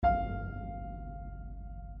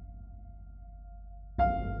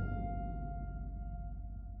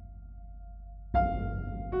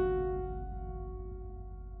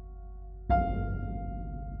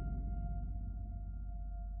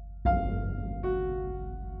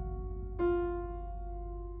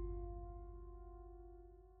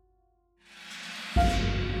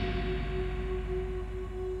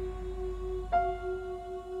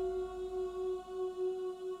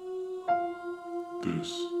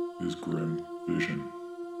is Grim Vision.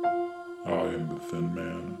 I am the Thin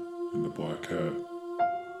Man in the Black Hat,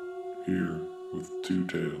 here with two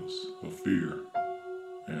tales of fear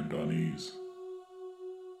and unease.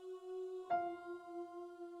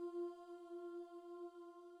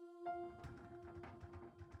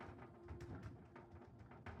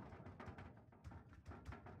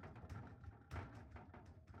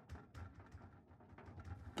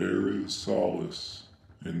 There is solace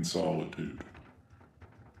in solitude.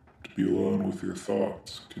 To be alone with your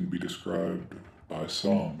thoughts can be described by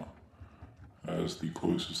some as the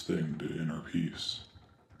closest thing to inner peace.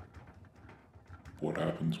 What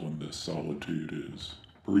happens when this solitude is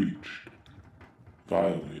breached,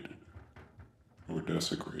 violated, or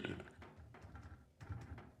desecrated?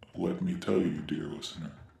 Let me tell you, dear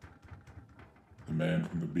listener, the man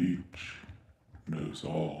from the beach knows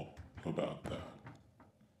all about that.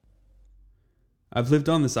 I've lived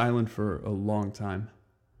on this island for a long time.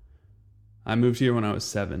 I moved here when I was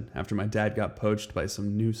 7, after my dad got poached by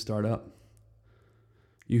some new startup.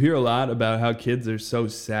 You hear a lot about how kids are so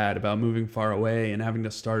sad about moving far away and having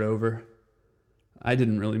to start over. I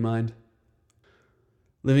didn't really mind.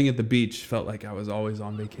 Living at the beach felt like I was always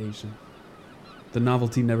on vacation. The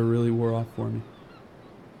novelty never really wore off for me.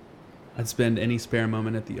 I'd spend any spare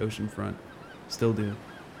moment at the ocean front. Still do.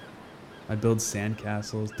 I'd build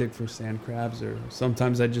sandcastles, dig for sand crabs, or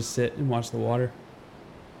sometimes I'd just sit and watch the water.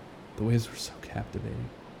 The waves were so captivating.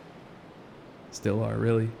 Still are,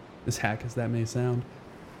 really, as hack as that may sound.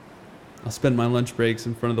 I'll spend my lunch breaks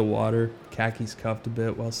in front of the water, khakis cuffed a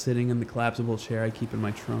bit, while sitting in the collapsible chair I keep in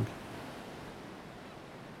my trunk.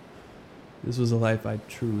 This was a life I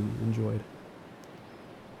truly enjoyed.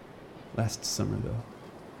 Last summer, though,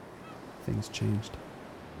 things changed.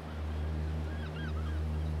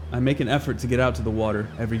 I make an effort to get out to the water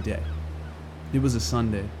every day. It was a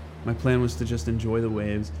Sunday. My plan was to just enjoy the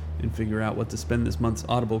waves and figure out what to spend this month's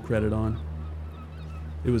Audible credit on.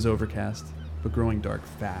 It was overcast, but growing dark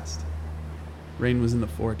fast. Rain was in the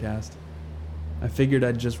forecast. I figured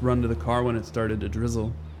I'd just run to the car when it started to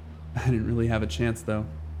drizzle. I didn't really have a chance, though.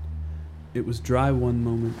 It was dry one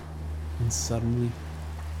moment, and suddenly,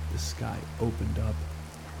 the sky opened up.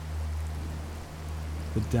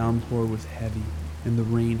 The downpour was heavy, and the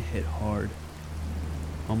rain hit hard,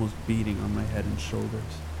 almost beating on my head and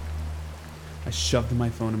shoulders. I shoved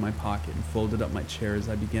my phone in my pocket and folded up my chair as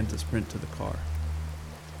I began to sprint to the car.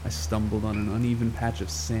 I stumbled on an uneven patch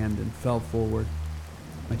of sand and fell forward.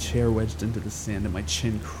 My chair wedged into the sand and my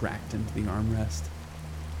chin cracked into the armrest.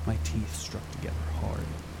 My teeth struck together hard.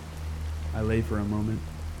 I lay for a moment,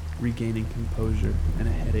 regaining composure and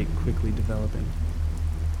a headache quickly developing.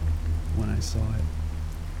 When I saw it,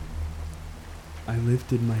 I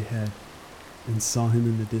lifted my head and saw him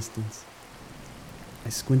in the distance. I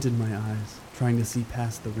squinted my eyes, trying to see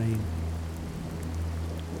past the rain.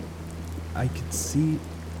 I could see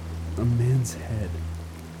a man's head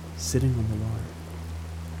sitting on the water.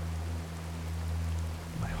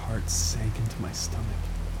 My heart sank into my stomach.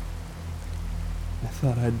 I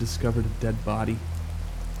thought I had discovered a dead body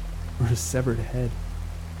or a severed head.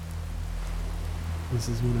 This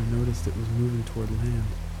is when I noticed it was moving toward land.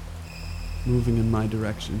 Moving in my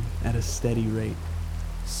direction at a steady rate.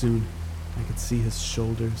 Soon, I could see his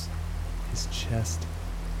shoulders, his chest.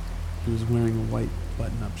 He was wearing a white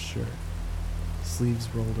button-up shirt, sleeves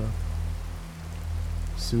rolled up.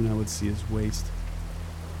 Soon I would see his waist,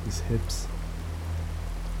 his hips.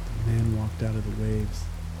 The man walked out of the waves,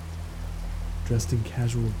 dressed in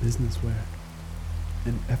casual business wear,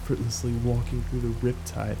 and effortlessly walking through the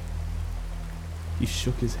riptide. He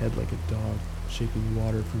shook his head like a dog, shaking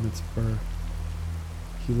water from its fur.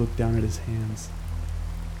 He looked down at his hands,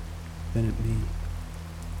 then at me.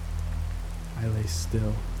 I lay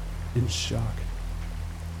still, in shock.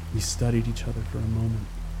 We studied each other for a moment.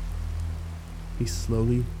 He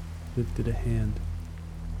slowly lifted a hand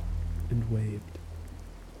and waved.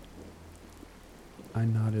 I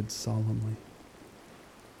nodded solemnly.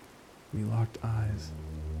 We locked eyes,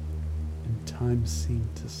 and time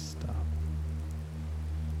seemed to stop.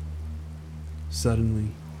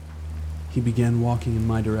 Suddenly, he began walking in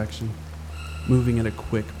my direction, moving at a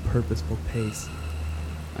quick, purposeful pace.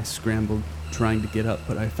 I scrambled, trying to get up,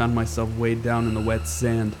 but I found myself weighed down in the wet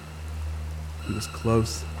sand. He was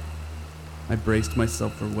close. I braced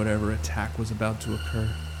myself for whatever attack was about to occur.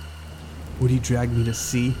 Would he drag me to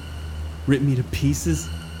sea? Rip me to pieces?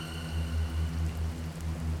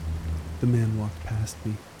 The man walked past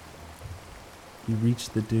me. He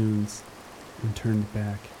reached the dunes and turned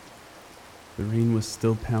back. The rain was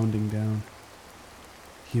still pounding down.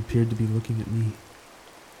 He appeared to be looking at me.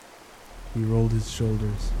 He rolled his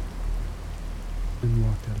shoulders and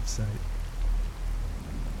walked out of sight.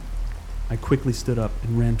 I quickly stood up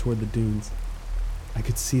and ran toward the dunes. I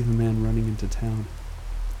could see the man running into town,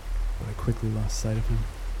 but I quickly lost sight of him.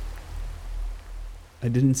 I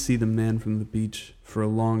didn't see the man from the beach for a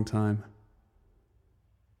long time.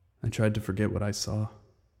 I tried to forget what I saw.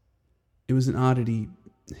 It was an oddity,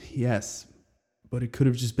 yes, but it could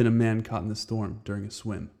have just been a man caught in the storm during a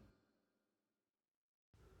swim.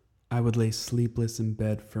 I would lay sleepless in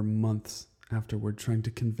bed for months afterward, trying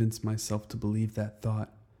to convince myself to believe that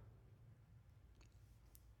thought.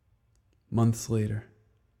 Months later,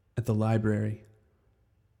 at the library,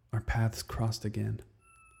 our paths crossed again.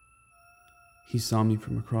 He saw me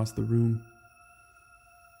from across the room.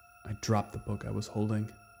 I dropped the book I was holding.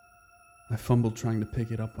 I fumbled trying to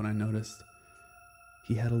pick it up when I noticed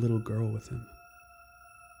he had a little girl with him.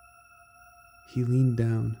 He leaned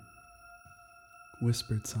down,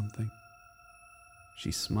 whispered something.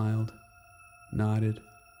 She smiled, nodded,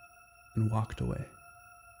 and walked away.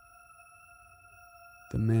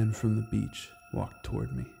 The man from the beach walked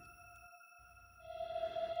toward me.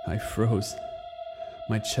 I froze.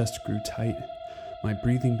 My chest grew tight. My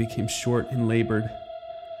breathing became short and labored.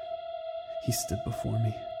 He stood before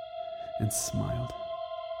me and smiled.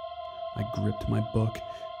 I gripped my book,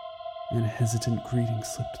 and a hesitant greeting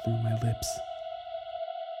slipped through my lips.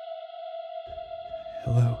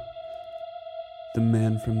 Hello. The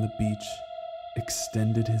man from the beach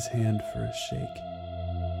extended his hand for a shake.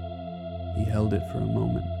 He held it for a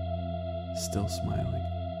moment, still smiling.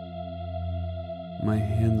 My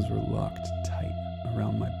hands were locked tight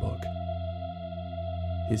around my book.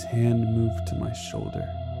 His hand moved to my shoulder,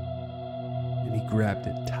 and he grabbed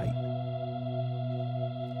it tight.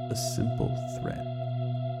 A simple thread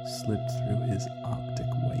slipped through his optic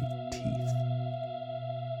white teeth.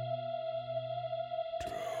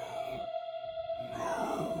 Tell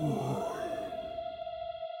no one.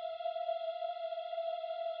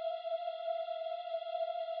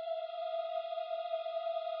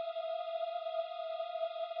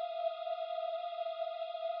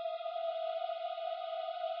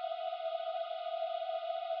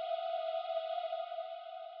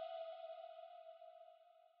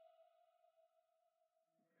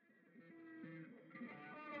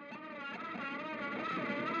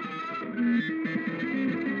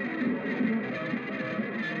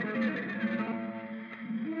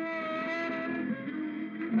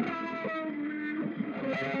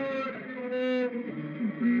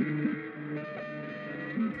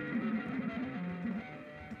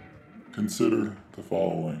 Consider the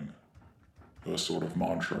following a sort of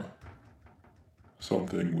mantra,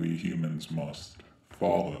 something we humans must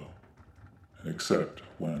follow and accept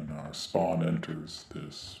when our spawn enters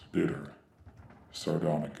this bitter,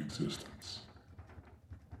 sardonic existence.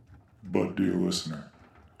 But, dear listener,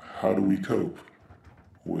 how do we cope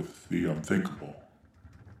with the unthinkable,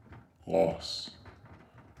 loss,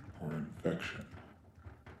 or infection,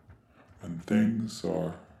 when things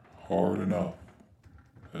are hard enough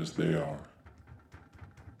as they are?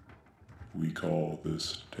 We call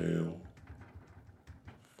this tale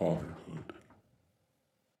fatherhood.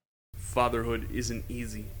 Fatherhood isn't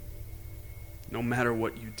easy. No matter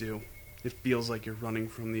what you do, it feels like you're running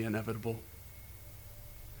from the inevitable.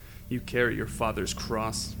 You carry your father's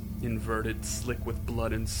cross, inverted, slick with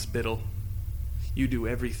blood and spittle. You do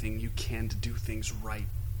everything you can to do things right.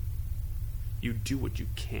 You do what you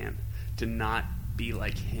can to not be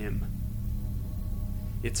like him.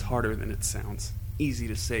 It's harder than it sounds. Easy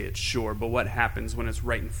to say it, sure, but what happens when it's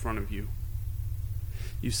right in front of you?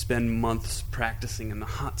 You spend months practicing in the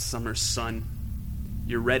hot summer sun.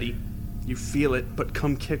 You're ready. You feel it, but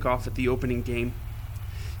come kickoff at the opening game,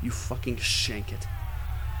 you fucking shank it.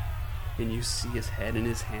 And you see his head in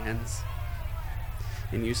his hands.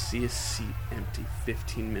 And you see his seat empty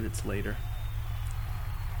 15 minutes later.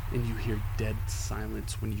 And you hear dead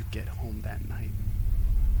silence when you get home that night.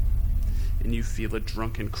 And you feel a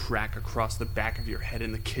drunken crack across the back of your head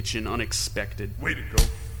in the kitchen, unexpected. Way to go,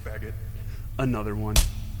 faggot. Another one.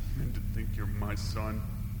 And to think you're my son.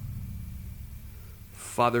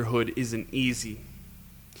 Fatherhood isn't easy.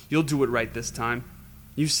 You'll do it right this time.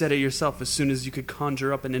 You said it yourself as soon as you could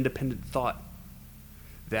conjure up an independent thought.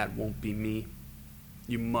 That won't be me.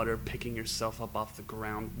 You mutter, picking yourself up off the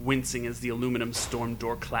ground, wincing as the aluminum storm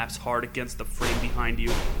door claps hard against the frame behind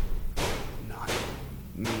you. Not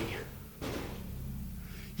me.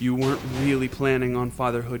 You weren't really planning on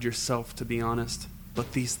fatherhood yourself, to be honest,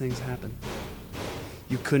 but these things happen.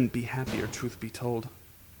 You couldn't be happier, truth be told.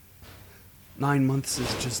 9 months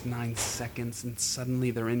is just 9 seconds, and suddenly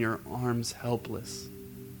they're in your arms, helpless.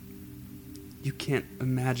 You can't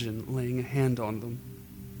imagine laying a hand on them.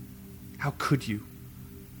 How could you?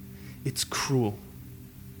 It's cruel.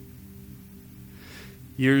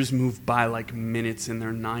 Years move by like minutes and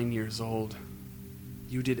they're 9 years old.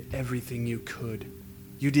 You did everything you could.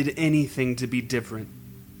 You did anything to be different.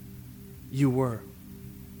 You were.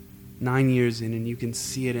 9 years in, and you can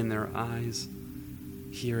see it in their eyes,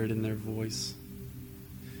 hear it in their voice.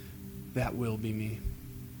 That will be me.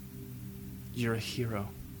 You're a hero.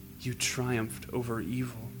 You triumphed over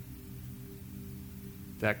evil.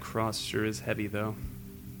 That cross sure is heavy, though.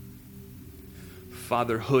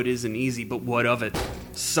 Fatherhood isn't easy, but what of it?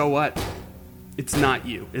 So what? It's not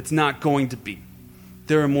you. It's not going to be.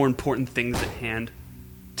 There are more important things at hand.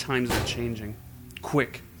 Times are changing.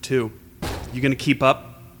 Quick, too. You gonna keep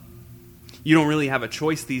up? You don't really have a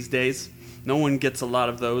choice these days. No one gets a lot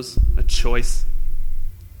of those. A choice.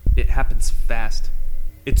 It happens fast.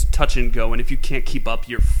 It's touch and go, and if you can't keep up,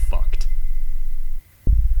 you're fucked.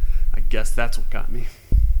 I guess that's what got me.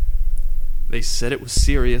 They said it was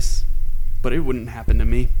serious, but it wouldn't happen to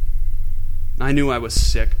me. I knew I was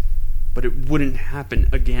sick, but it wouldn't happen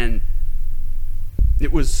again.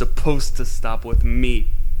 It was supposed to stop with me.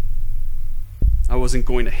 I wasn't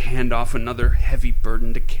going to hand off another heavy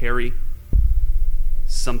burden to carry.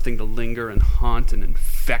 Something to linger and haunt and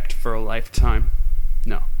infect for a lifetime.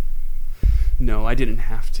 No, I didn't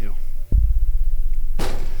have to.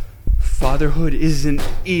 Fatherhood isn't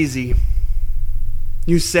easy.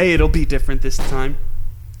 You say it'll be different this time.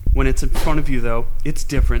 When it's in front of you, though, it's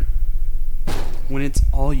different. When it's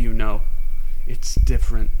all you know, it's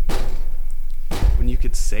different. When you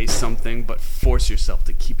could say something but force yourself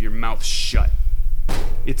to keep your mouth shut,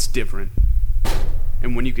 it's different.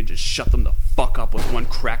 And when you could just shut them the fuck up with one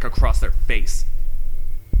crack across their face,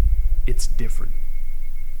 it's different.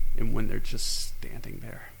 And when they're just standing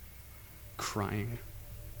there, crying,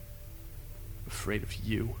 afraid of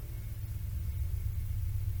you,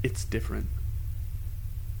 it's different.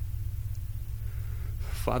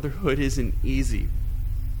 Fatherhood isn't easy.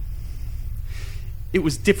 It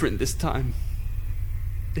was different this time.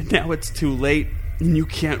 And now it's too late, and you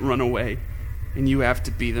can't run away. And you have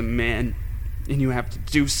to be the man, and you have to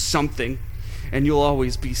do something. And you'll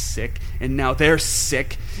always be sick, and now they're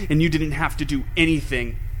sick, and you didn't have to do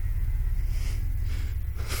anything.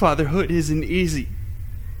 Fatherhood isn't easy.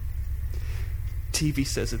 TV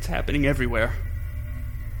says it's happening everywhere.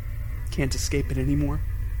 Can't escape it anymore.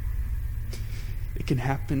 It can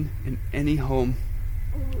happen in any home,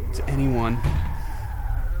 to anyone.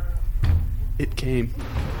 It came.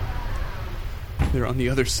 They're on the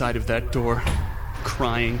other side of that door,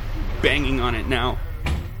 crying, banging on it now.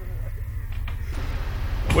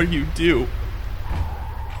 What do?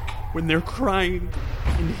 When they're crying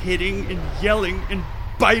and hitting and yelling and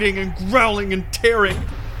biting and growling and tearing.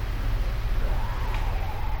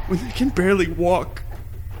 When they can barely walk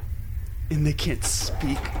and they can't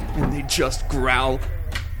speak and they just growl.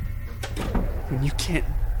 When you can't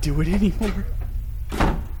do it anymore.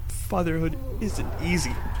 Fatherhood isn't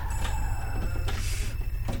easy.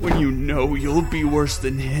 When you know you'll be worse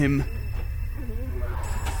than him.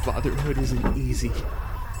 Fatherhood isn't easy.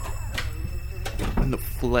 When the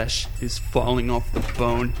flesh is falling off the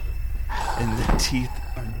bone and the teeth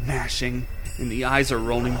are gnashing and the eyes are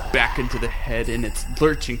rolling back into the head and it's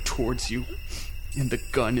lurching towards you and the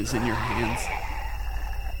gun is in your hands.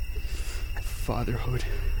 Fatherhood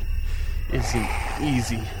isn't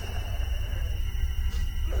easy.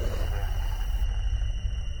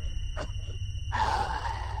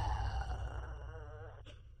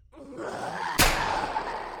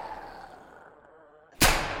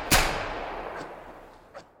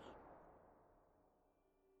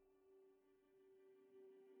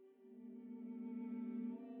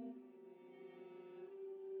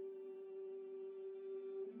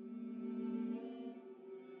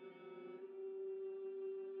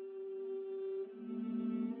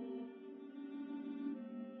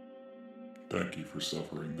 Thank you for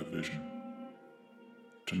suffering the vision.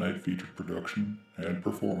 Tonight featured production and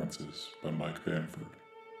performances by Mike Bamford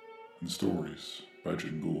and stories by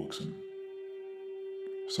Jim Gullickson.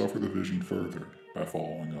 Suffer the vision further by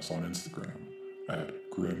following us on Instagram at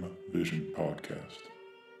Grim Vision Podcast.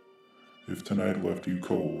 If tonight left you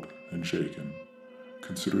cold and shaken,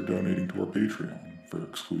 consider donating to our Patreon for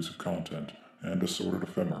exclusive content and assorted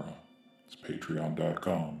ephemera. It's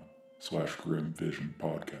patreon.com/Grim Vision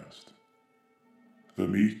Podcast. The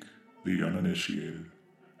meek, the uninitiated,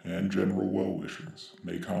 and general well-wishers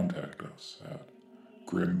may contact us at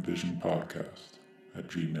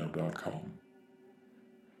grimvisionpodcast@gmail.com.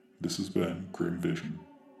 This has been Grim Vision.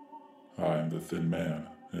 I am the thin man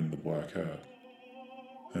in the black hat,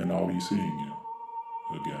 and I'll be seeing you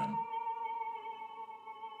again.